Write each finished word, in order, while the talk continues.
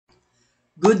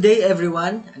Good day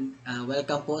everyone and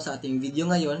welcome po sa ating video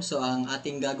ngayon. So ang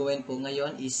ating gagawin po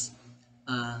ngayon is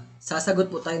sasagot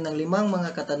po tayo ng 5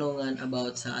 mga katanungan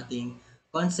about sa ating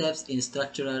concepts in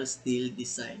structural steel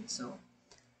design. So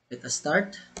let us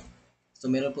start. So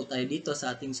meron po tayo dito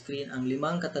sa ating screen ang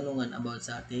 5 katanungan about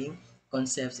sa ating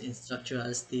concepts in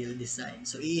structural steel design.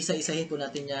 So iisa-isahin po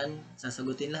natin yan,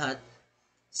 sasagutin lahat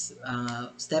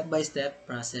step by step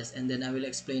process, and then I will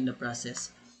explain the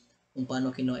process kung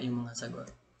paano kinuha yung mga sagot.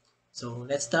 So,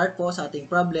 let's start po sa ating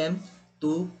problem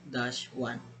 2-1.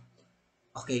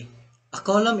 Okay. A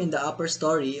column in the upper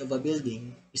story of a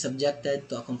building is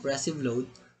subjected to a compressive load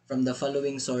from the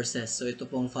following sources. So, ito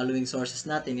pong following sources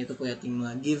natin. Ito po yung ating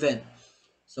mga given.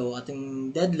 So,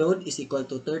 ating dead load is equal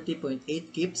to 30.8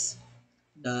 kips.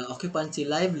 The occupancy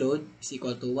live load is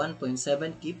equal to 1.7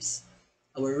 kips.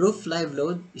 Our roof live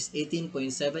load is 18.7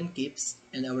 kips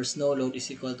and our snow load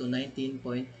is equal to 19.7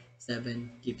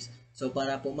 kips. So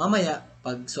para po mamaya,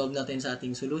 pag solve natin sa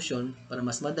ating solution, para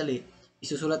mas madali,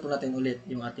 isusulat po natin ulit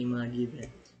yung ating mga given.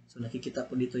 So nakikita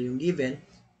po dito yung given,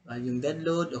 yung dead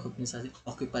load,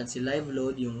 occupancy live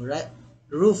load, yung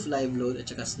roof live load,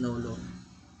 at saka snow load.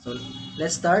 So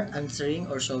let's start answering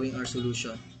or showing our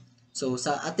solution. So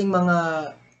sa ating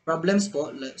mga problems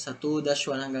po, sa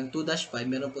 2-1 hanggang 2-5,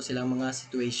 meron po silang mga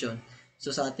situation.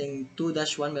 So sa ating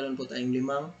 2-1, meron po tayong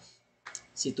 5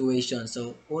 situation.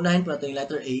 So unahin po natin yung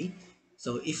letter A.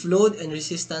 So if load and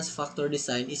resistance factor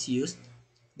design is used,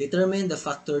 determine the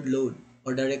factored load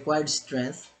or the required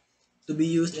strength to be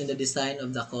used in the design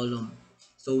of the column.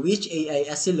 So which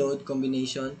AISC load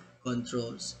combination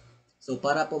controls? So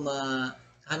para po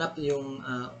mahanap yung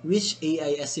which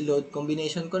AISC load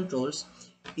combination controls,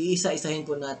 iisa-isahin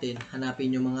po natin,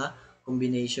 hanapin yung mga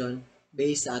combination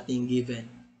based sa ating given.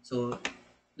 So,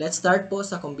 let's start po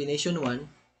sa combination 1.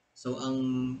 So, ang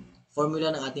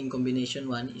formula ng ating combination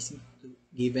 1 is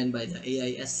given by the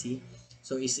AISC.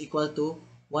 So, is equal to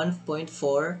 1.4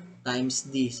 times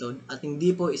D. So, ating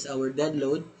D po is our dead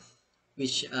load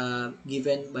which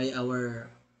given by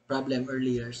our problem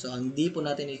earlier. So, ang D po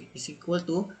natin is equal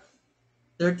to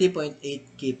 30.8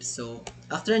 kips. So,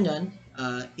 after nyan,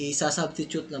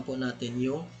 isa-substitute lang po natin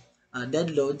yung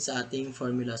dead load sa ating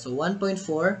formula. So, 1.4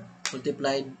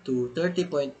 multiplied to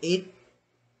 30.8,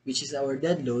 which is our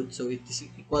dead load. So, it is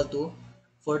equal to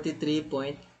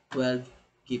 43.12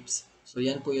 kips. So,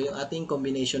 yan po yung ating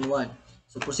combination 1.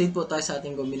 So, proceed po tayo sa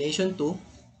ating combination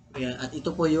 2. Ayan, at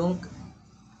ito po yung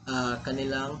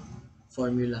kanilang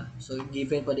formula. So,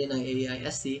 given pa din ng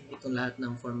AISC, itong lahat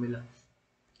ng formula.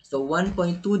 So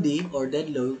 1.2D or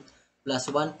dead load plus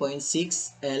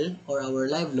 1.6L or our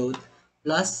live load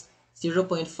plus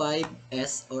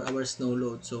 0.5S or our snow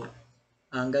load. So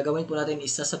ang gagawin po natin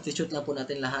is substitute lang po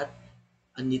natin lahat.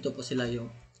 Andito po sila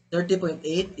yung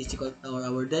 30.8 is equal to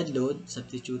our dead load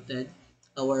substituted,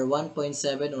 our 1.7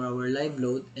 or our live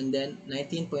load, and then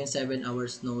 19.7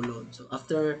 our snow load. So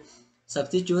after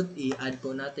substitute, i-add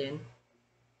po natin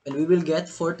and we will get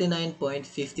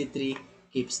 49.53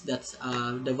 kips. That's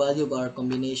the value of our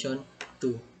combination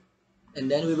 2.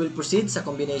 And then we will proceed sa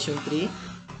combination 3.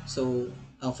 So,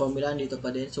 ang formula dito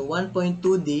pa din. So,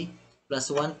 1.2D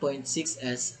plus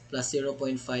 1.6S plus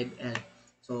 0.5L.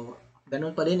 So,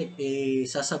 ganun pa din.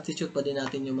 Isa-substitute pa din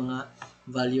natin yung mga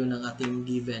value ng ating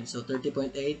given. So,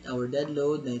 30.8 our dead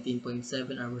load,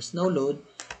 19.7 our snow load,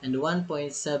 and 1.7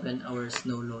 our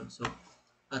snow load. So,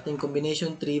 ating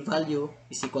combination 3 value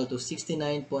is equal to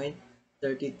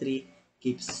 69.33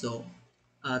 kips. So,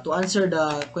 to answer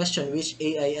the question which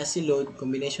AISC load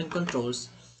combination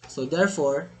controls, so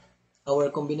therefore,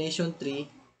 our combination 3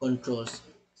 controls.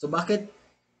 So, bakit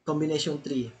combination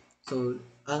 3? So,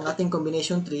 ang ating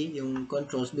combination 3, yung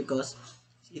controls, because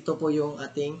ito po yung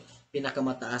ating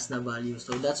pinakamataas na value.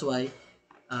 So, that's why,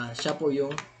 siya po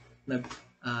yung,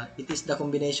 it is the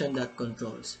combination that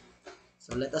controls.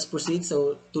 So, let us proceed.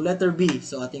 So, to letter B.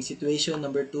 So, ating situation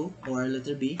number 2 or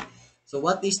letter B. So,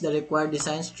 what is the required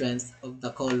design strength of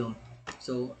the column?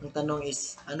 So, ang tanong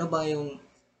is, ano ba yung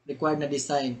required na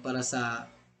design para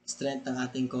sa strength ng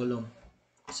ating column?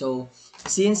 So,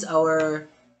 since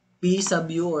our P sub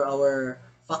U or our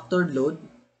factored load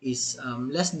is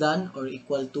less than or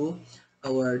equal to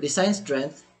our design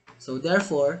strength, so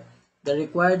therefore, the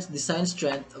required design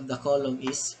strength of the column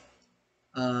is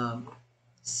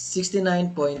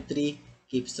 69.3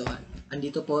 kips. So,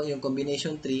 andito po yung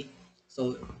combination 3.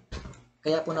 So,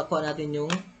 kaya po nakuha natin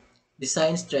yung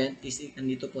design strength is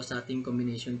andito po sa ating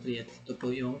combination 3 at ito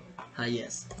po yung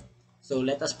highest. So,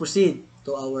 let us proceed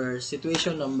to our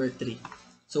situation number 3.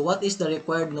 So, what is the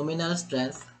required nominal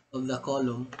strength of the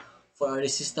column for a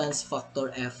resistance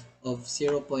factor F of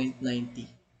 0.90?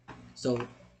 So,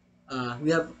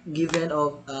 we have given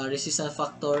of resistance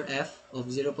factor F of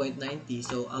 0.90.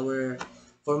 So our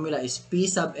formula is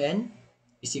P sub N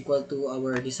is equal to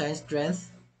our design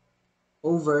strength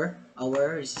over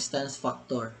our resistance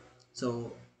factor.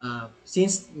 So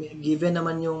since given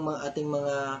naman yung mga ating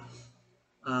mga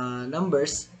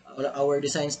numbers, our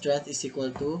design strength is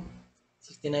equal to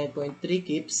 69.3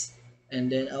 kips, and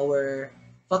then our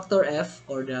factor F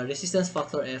or the resistance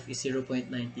factor F is 0.90.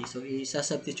 So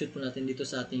isa-substitute po natin dito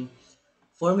sa ating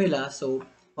formula. So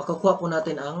makukuha po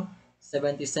natin ang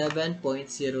 77.03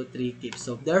 kips.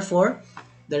 So therefore,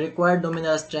 the required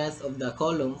nominal strength of the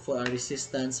column for a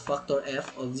resistance factor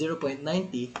F of 0.90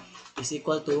 is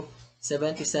equal to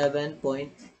 77.03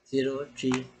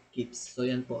 kips. So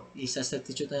yan po,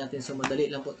 isa-substitute na natin. So madali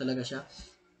lang po talaga siya.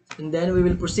 And then we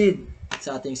will proceed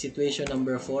sa ating situation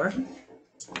number 4.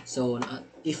 So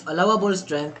if allowable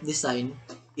strength design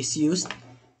is used,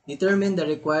 determine the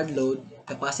required load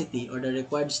capacity or the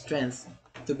required strength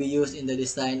to be used in the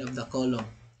design of the column.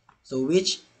 So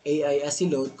which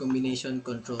AISC load combination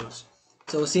controls.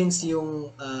 So since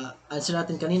yung answer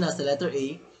natin kanina sa letter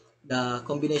A, the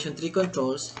combination tree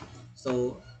controls,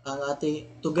 so ang ating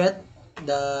to get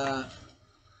the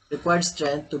required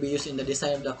strength to be used in the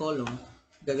design of the column,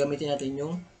 gagamitin natin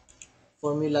yung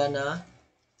formula na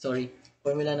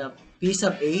P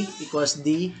sub A equals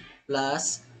D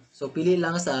plus, so pili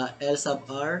lang sa L sub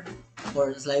R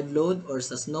or live load or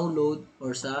sa snow load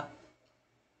or sa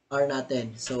R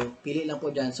natin. So pili lang po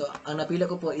dyan. So ang napili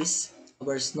ko po is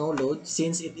our snow load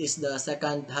since it is the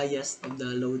second highest of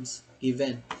the loads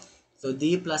given. So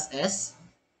D plus S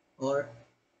or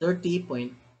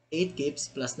 30.8 kips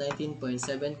plus 19.7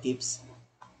 kips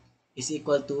is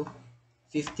equal to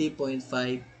 50.5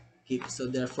 kips. So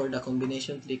therefore, the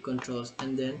combination tree controls,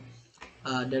 and then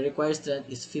the required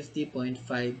strength is 50.5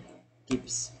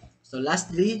 kips. So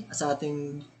lastly, sa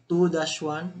ating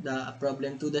 2-1, the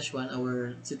problem 2-1,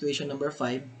 our situation number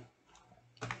 5,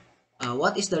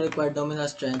 what is the required nominal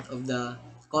strength of the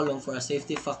column for a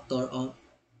safety factor on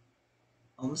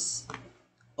ohms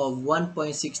of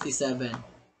 1.67?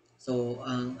 So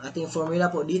ang ating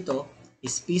formula po dito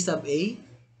is P sub A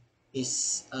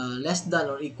is less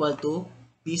than or equal to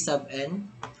P sub N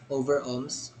over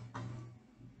ohms.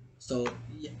 So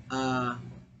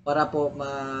para po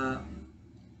ang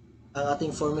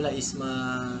ating formula is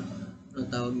ano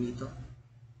tawag nito,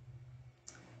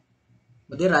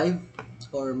 ma-derive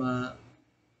or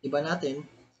iba natin.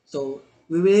 So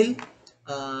we will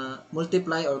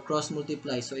multiply or cross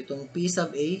multiply. So itong P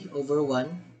sub A over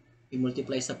 1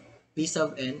 i-multiply sa P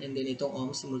sub N, and then itong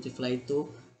ohms i-multiply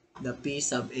to the P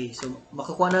sub A. So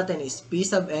makukuha natin is P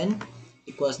sub N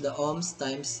equals the ohms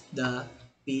times the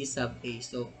P sub A.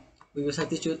 So we will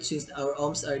substitute since our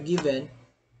ohms are given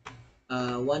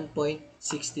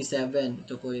 1.67.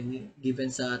 Ito po yung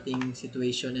given sa ating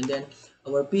situation. And then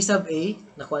our P sub A,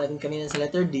 nakuha natin kanina sa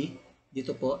letter D,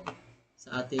 dito po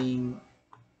sa ating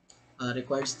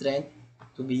required strength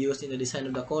to be used in the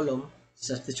design of the column.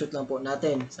 Substitute lang po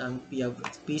natin sa P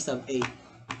sub A.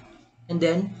 And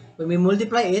then, when we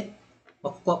multiply it,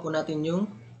 makukuha po natin yung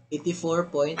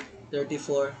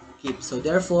 84.34 kips. So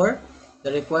therefore,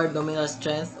 the required nominal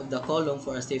strength of the column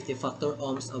for a safety factor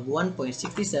ohms of 1.67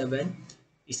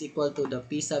 is equal to the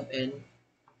P sub N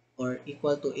or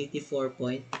equal to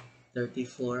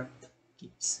 84.34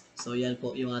 kips. So yan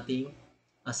po yung ating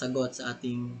sagot sa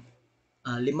ating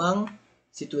 5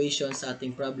 situations sa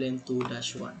ating problem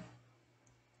 2-1.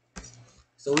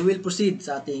 So we will proceed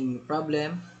sa ating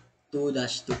problem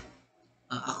 2-2.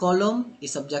 A column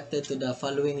is subjected to the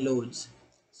following loads.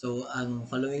 So ang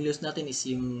following loads natin is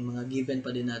yung mga given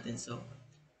pa din natin. So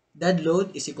dead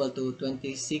load is equal to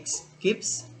 26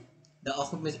 kips. The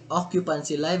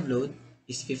occupancy live load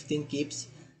is 15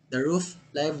 kips. The roof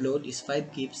live load is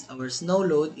 5 kips. Our snow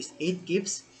load is 8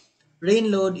 kips. Rain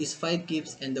load is 5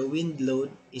 kips, and the wind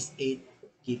load is 8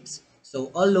 kips.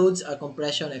 So all loads are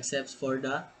compression except for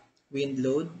the wind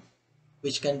load,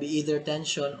 which can be either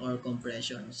tension or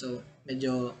compression. So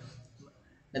medyo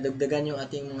nadagdagan yung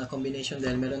ating mga combination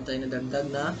dahil meron tayong nadagdag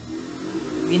na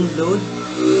wind load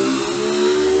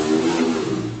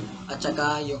at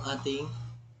saka yung ating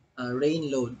rain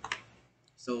load.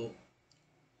 So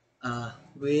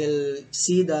we'll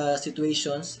see the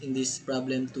situations in this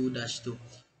problem 2-2.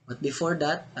 But before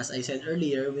that, as I said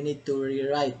earlier, we need to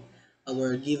rewrite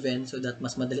our given so that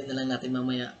mas madali na lang natin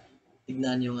mamaya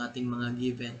tignan yung ating mga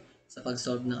given sa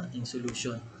pag-solve ng ating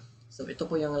solution. So ito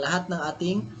po yung lahat ng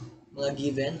ating mga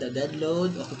given: the dead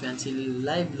load, occupancy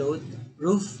live load,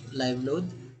 roof live load,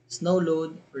 snow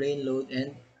load, rain load,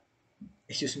 and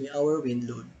our wind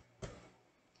load.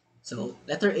 So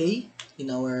letter A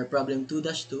in our problem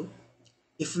 2-2,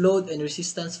 If load and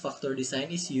resistance factor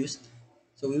design is used,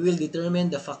 so we will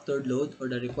determine the factored load or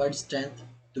the required strength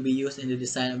to be used in the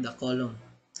design of the column.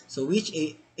 So which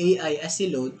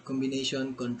AISC load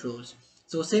combination controls.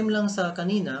 So same lang sa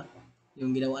kanina,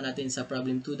 yung ginawa natin sa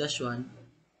problem 2-1,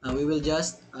 we will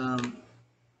just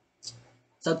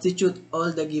substitute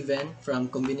all the given from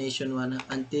combination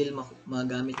 1 until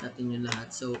magamit natin yung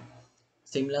lahat. So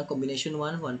same lang, combination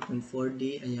 1,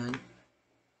 1.4D, ayan.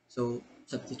 So,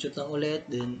 substitute lang ulit,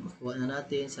 then makuha na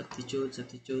natin,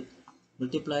 substitute,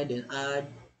 multiply, then add.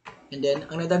 And then,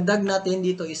 ang nadagdag natin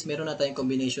dito is meron na tayong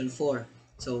combination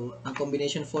 4. So, ang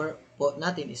combination 4 po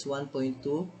natin is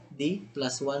 1.2D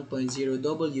plus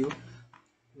 1.0W.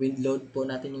 Wind load po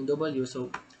natin yung W. So,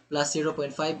 plus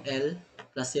 0.5L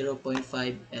plus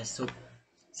 0.5S. So,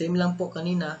 same lang po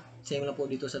kanina, same lang po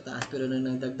dito sa taas. Pero nang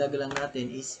nagdagdag lang natin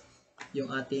is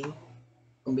yung ating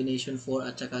combination 4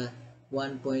 at saka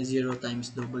 1.0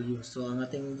 times W. So, ang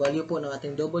ating value po ng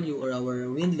ating W or our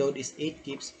wind load is 8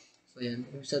 kips. So, ayan,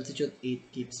 substitute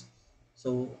 8 kips.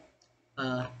 So,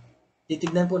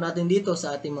 titignan po natin dito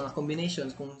sa ating mga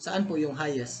combinations kung saan po yung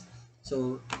highest.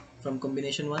 So, from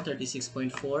combination 1,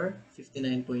 36.4,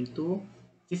 59.2,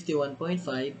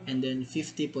 51.5, and then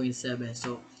 50.7.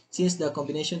 So, since the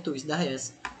combination 2 is the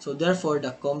highest, so therefore,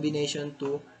 the combination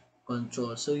 2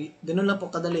 control. So, ganun lang po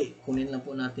kadali. Kunin lang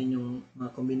po natin yung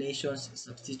mga combinations,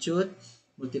 substitute,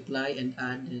 multiply, and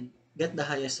add, and get the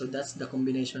highest. So, that's the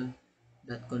combination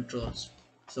that controls.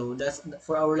 So, that's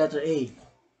for our letter A.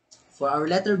 For our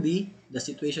letter B, the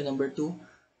situation number 2,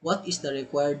 what is the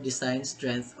required design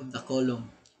strength of the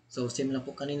column? So, same lang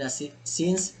po kanina,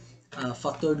 since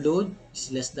factored load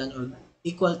is less than or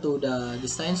equal to the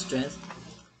design strength,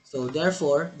 so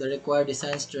therefore, the required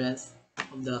design strength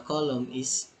of the column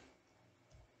is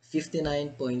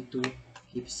 59.2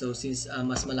 kips. So, since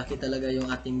mas malaki talaga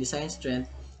yung ating design strength,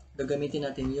 gagamitin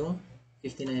natin yung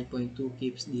 59.2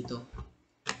 kips dito.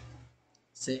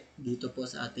 Dito po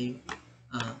sa ating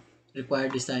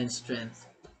required design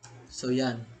strength. So,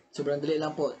 yan. Sobrang dali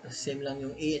lang po. Same lang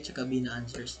yung A at saka B na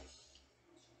answers.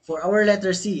 For our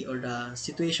letter C or the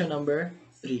situation number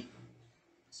 3.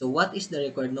 So, what is the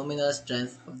required nominal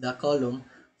strength of the column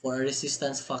for a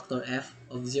resistance factor F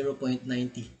of 0.90?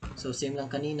 So, same lang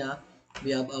kanina.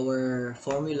 We have our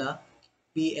formula.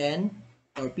 Pn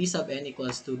or P sub n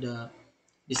equals to the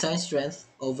design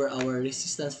strength over our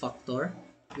resistance factor,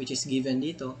 which is given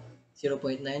dito,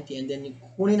 0.90. And then,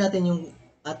 kunin natin yung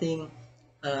ating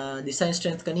design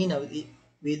strength kanina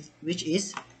with which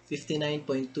is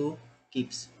 59.2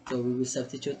 kips. So, we will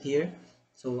substitute here.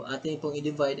 So, atin pong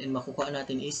i-divide and makukuha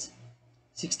natin is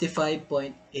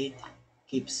 65.8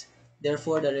 kips.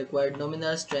 Therefore, the required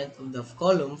nominal strength of the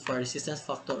column for resistance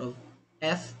factor of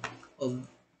F of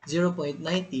 0.90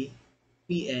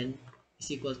 Pn is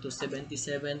equal to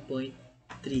 77.3.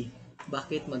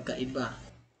 Bakit magkaiba?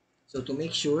 So, to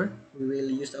make sure, we will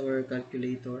use our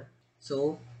calculator.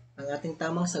 So, ang ating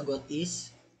tamang sagot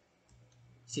is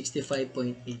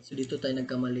 65.8. So, dito tayo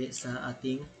nagkamali sa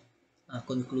ating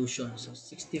conclusion. So,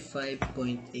 65.8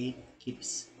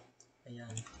 kips.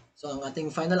 Ayan. So, ang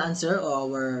ating final answer or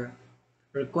our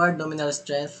required nominal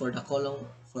strength for the column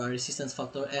for our resistance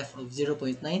factor F of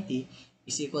 0.90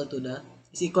 is equal to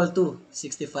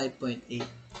 65.8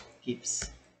 kips.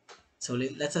 So,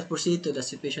 let's proceed to the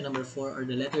situation number 4 or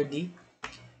the letter D.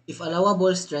 If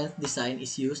allowable strength design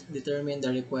is used, determine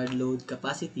the required load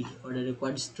capacity or the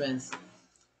required strength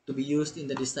to be used in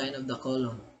the design of the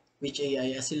column, which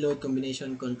AISC load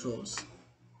combination controls.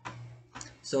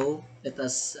 So, let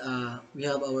us, we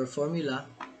have our formula.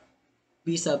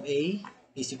 P sub A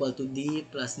is equal to D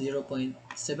plus 0.75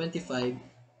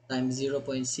 times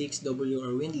 0.6 W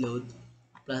or wind load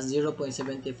plus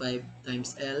 0.75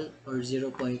 times L or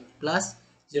plus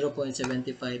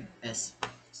 0.75 S.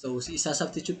 So,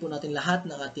 isa-substitute po natin lahat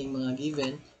ng ating mga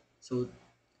given. So,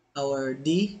 our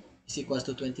D is equals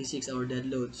to 26, our dead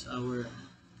load. So, our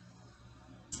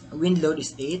wind load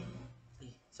is 8.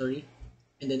 Sorry.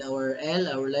 And then our L,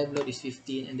 our live load is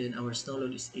 15. And then our snow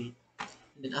load is 8.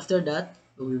 And then after that,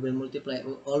 we will multiply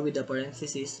all with the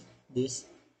parentheses, this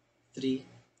 3.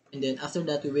 And then after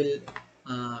that, we will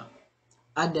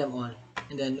add them all.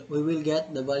 And then we will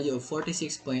get the value of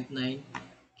 46.9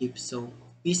 kips. So,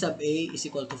 P sub A is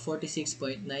equal to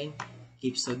 46.9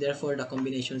 kips. So, therefore, the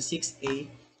combination 6A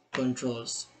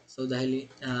controls. So, dahil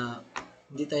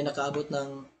hindi tayo nakaabot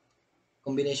ng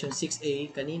combination 6A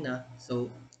kanina,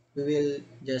 so, we will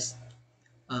just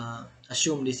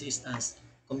assume this is as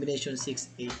combination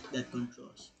 6A that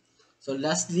controls. So,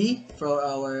 lastly, for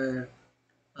our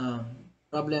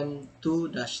problem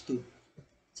 2-2,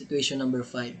 situation number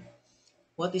 5.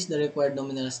 what is the required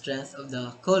nominal strength of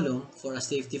the column for a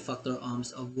safety factor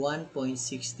ohms of 1.67?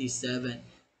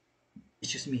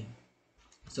 Excuse me.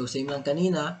 So same lang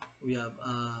kanina, we have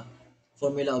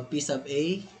formula of P sub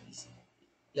A is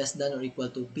less than or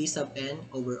equal to P sub N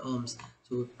over ohms.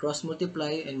 So cross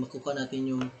multiply and makuha natin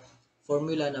yung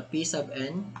formula na P sub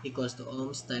N equals to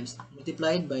ohms times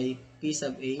multiplied by P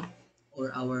sub A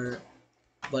or our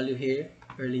value here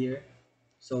earlier.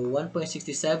 So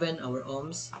 1.67 our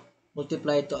ohms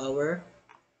multiplied to our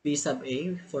P sub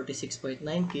A 46.9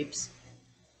 kips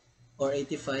or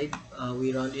 85,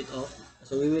 we round it off.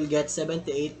 So we will get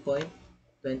 78.24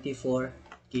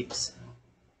 kips.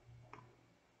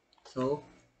 So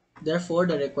therefore,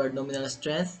 the required nominal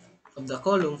strength of the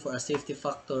column for a safety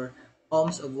factor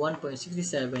ohms of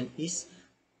 1.67 is,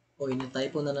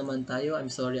 na-typo na naman tayo. I'm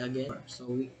sorry again. So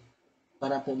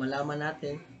para po malaman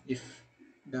natin if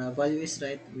the value is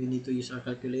right, we need to use our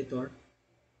calculator.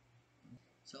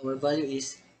 So our value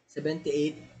is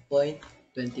 78.24.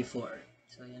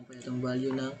 So ayan po itong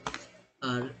value ng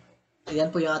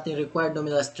ayan po yung ating required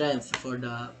nominal strength for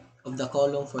the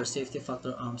column for safety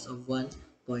factor ohms of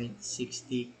 1.67.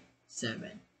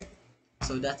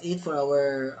 So that's it for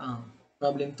our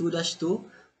problem 2-2.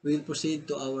 We'll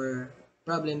proceed to our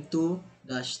problem 2-3.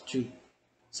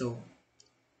 So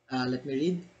let me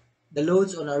read. The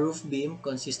loads on a roof beam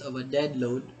consist of a dead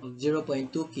load of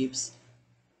 0.2 kips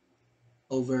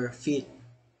over feet.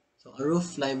 So a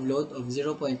roof live load of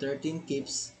 0.13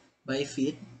 kips by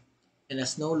feet and a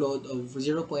snow load of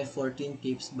 0.14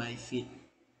 kips by feet.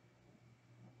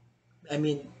 I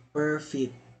mean per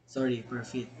feet. Sorry, per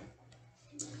feet.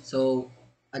 So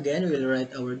again, we'll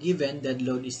write our given dead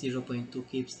load is 0.2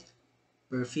 kips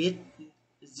per feet.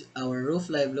 Our roof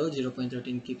live load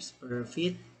 0.13 kips per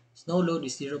feet. Snow load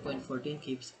is 0.14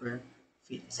 kips per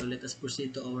feet. So let us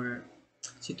proceed to our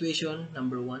situation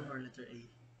number 1 or letter A.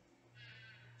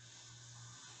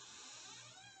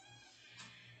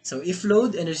 So if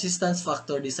load and resistance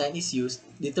factor design is used,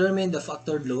 determine the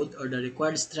factored load or the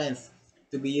required strength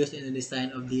to be used in the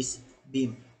design of this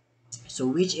beam. So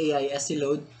which AISC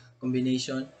load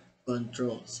combination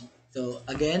controls? So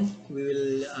again, we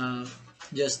will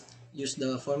just use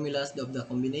the formulas of the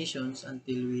combinations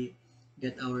until we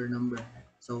get our number.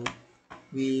 So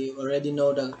we already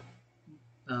know the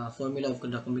formula of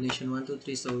the combination 1, 2,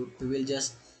 3. So we will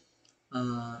just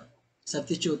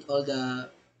substitute all the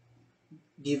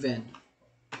given.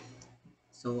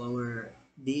 So our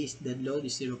D is dead load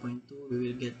is 0.2. We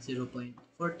will get 0.14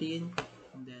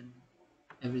 and then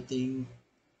everything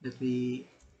that we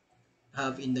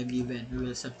have in the given we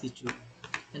will substitute,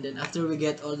 and then after we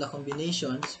get all the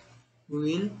combinations we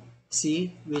will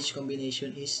see which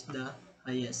combination is the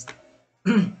highest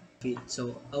fit.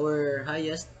 So our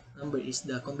highest number is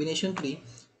the combination 3,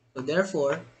 so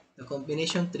therefore the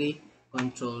combination 3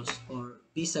 controls, or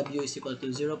P sub U is equal to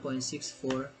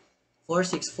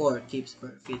 0.64464 kips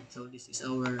per feet. So this is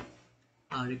our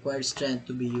required strength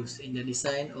to be used in the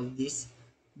design of this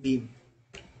beam.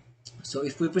 So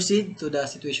if we proceed to the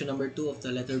situation number 2 of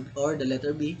the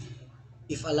letter B,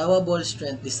 if allowable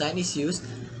strength design is used,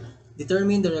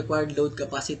 determine the required load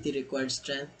capacity required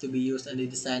strength to be used on the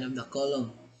design of the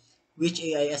column. Which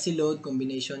AISC load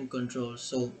combination controls?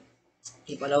 So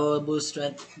if allowable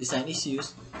strength design is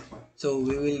used, so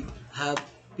we will have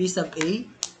P sub A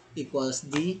equals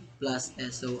D plus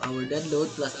S. So our dead load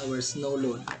plus our snow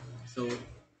load. So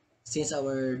since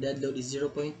our dead load is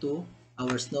 0.2,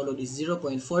 our snow load is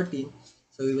 0.14,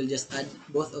 so we will just add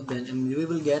both of them and we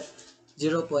will get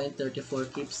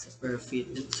 0.34 kips per feet.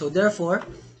 And so therefore,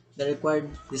 the required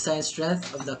design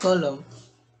strength of the column,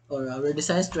 or our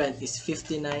design strength, is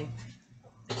 59,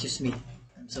 excuse me,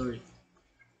 I'm sorry.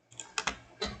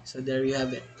 So there you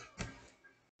have it.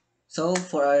 So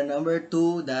for our number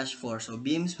 2-4, so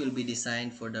beams will be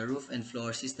designed for the roof and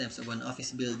floor systems of an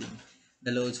office building. The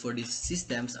loads for these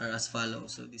systems are as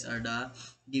follows. So these are the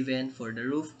given for the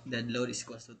roof. Dead load is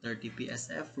equals to 30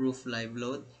 PSF. Roof live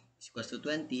load is equals to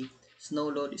 20. Snow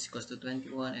load is equals to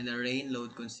 21. And the rain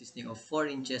load consisting of 4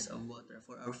 inches of water.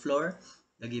 For our floor,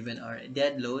 the given are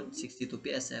dead load 62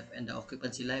 PSF and the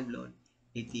occupancy live load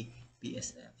 80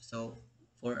 PSF. So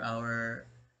for our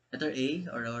letter A,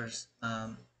 or our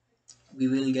we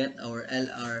will get our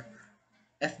LR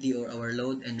FD, or our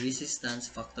load and resistance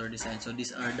factor design. So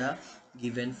these are the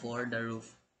given for the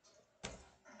roof.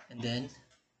 And then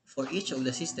for each of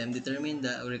the system, determine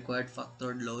the required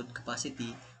factored load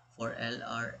capacity for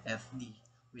LRFD,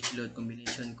 which load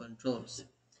combination controls.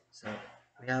 So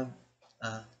we have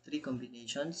three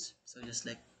combinations. So just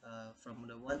like from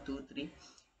the 1, 2, 3,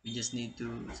 we just need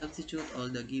to substitute all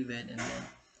the given and then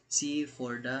see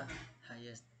for the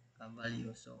highest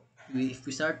value. So if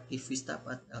we stop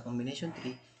at a combination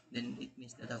 3, then it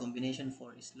means that a combination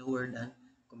 4 is lower than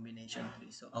combination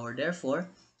 3. So our therefore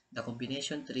the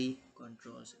combination 3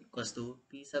 controls equals to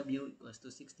P sub u equals to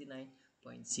 69.6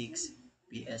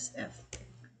 PSF.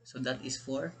 So that is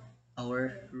for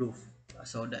our roof.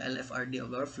 So the LFRD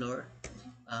of our floor,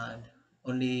 uh,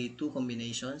 only two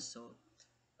combinations. So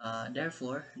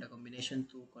therefore, the combination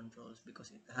 2 controls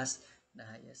because it has the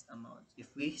highest amount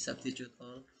if we substitute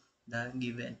all the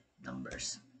given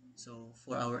numbers. So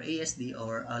for our ASD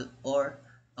or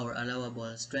our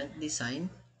allowable strength design,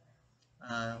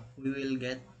 we will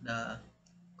get the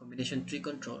combination 3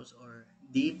 controls, or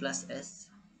D plus S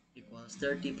equals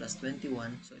 30 plus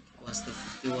 21, so it equals to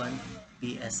 51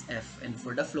 PSF. And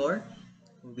for the floor,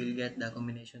 we will get the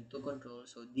combination 2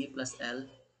 controls, so D plus L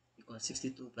equals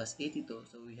 62 plus 82,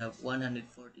 so we have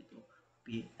 142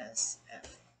 PSF.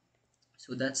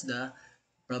 So that's the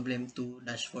problem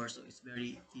 2-4, so it's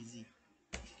very easy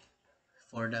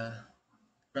for the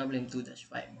problem 2-5.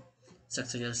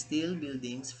 Structural steel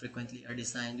buildings frequently are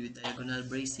designed with diagonal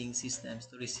bracing systems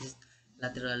to resist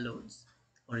lateral loads,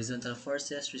 horizontal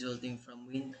forces resulting from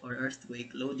wind or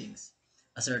earthquake loadings.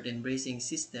 A certain bracing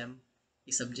system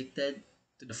is subjected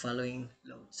to the following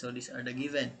loads. So these are the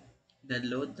given. Dead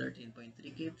load 13.3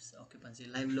 kips, occupancy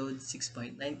live load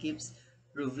 6.9 kips,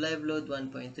 roof live load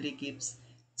 1.3 kips,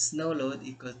 snow load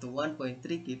equal to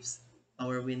 1.3 kips,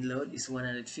 our wind load is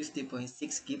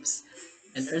 150.6 kips,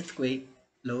 and earthquake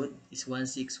load is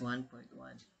 161.1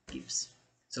 kips.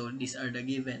 So these are the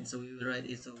given. So we will write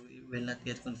it so we will not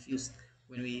get confused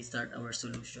when we start our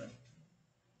solution.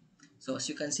 So as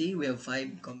you can see, we have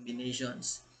 5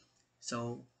 combinations.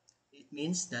 So it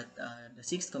means that the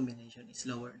sixth combination is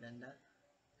lower than the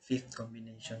fifth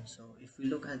combination. So if we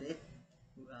look at it,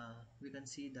 we can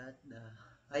see that the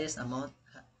highest amount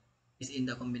is in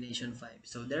the combination 5.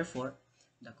 So therefore,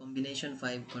 the combination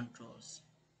 5 controls.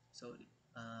 So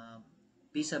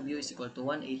P sub u is equal to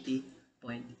 180.8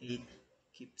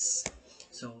 kips.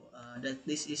 So that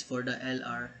this is for the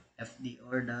LRFD,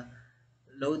 or the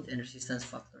load and resistance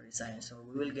factor design. So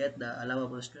we will get the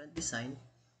allowable strength design.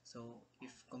 So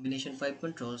if combination 5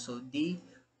 controls, so D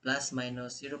plus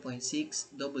minus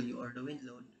 0.6 W, or the wind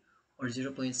load, or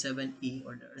 0.7 E,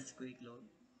 or the earthquake load,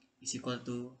 is equal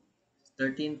to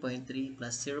 13.3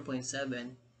 plus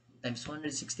 0.7 times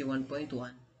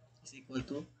 161.1 is equal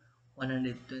to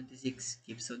 126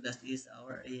 kips. So that is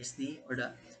our ASD, or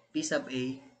the P sub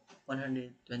A,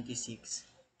 126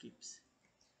 kips.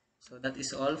 So that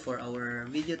is all for our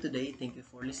video today. Thank you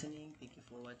for listening. Thank you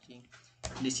for watching.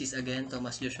 This is again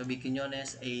Thomas Joshua B.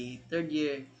 Quinones, a third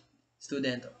year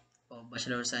student of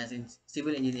Bachelor of Science in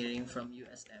Civil Engineering from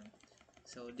USM.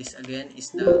 So this again is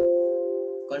the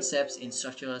concepts in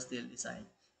structural steel design.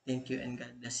 Thank you and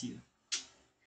God bless you.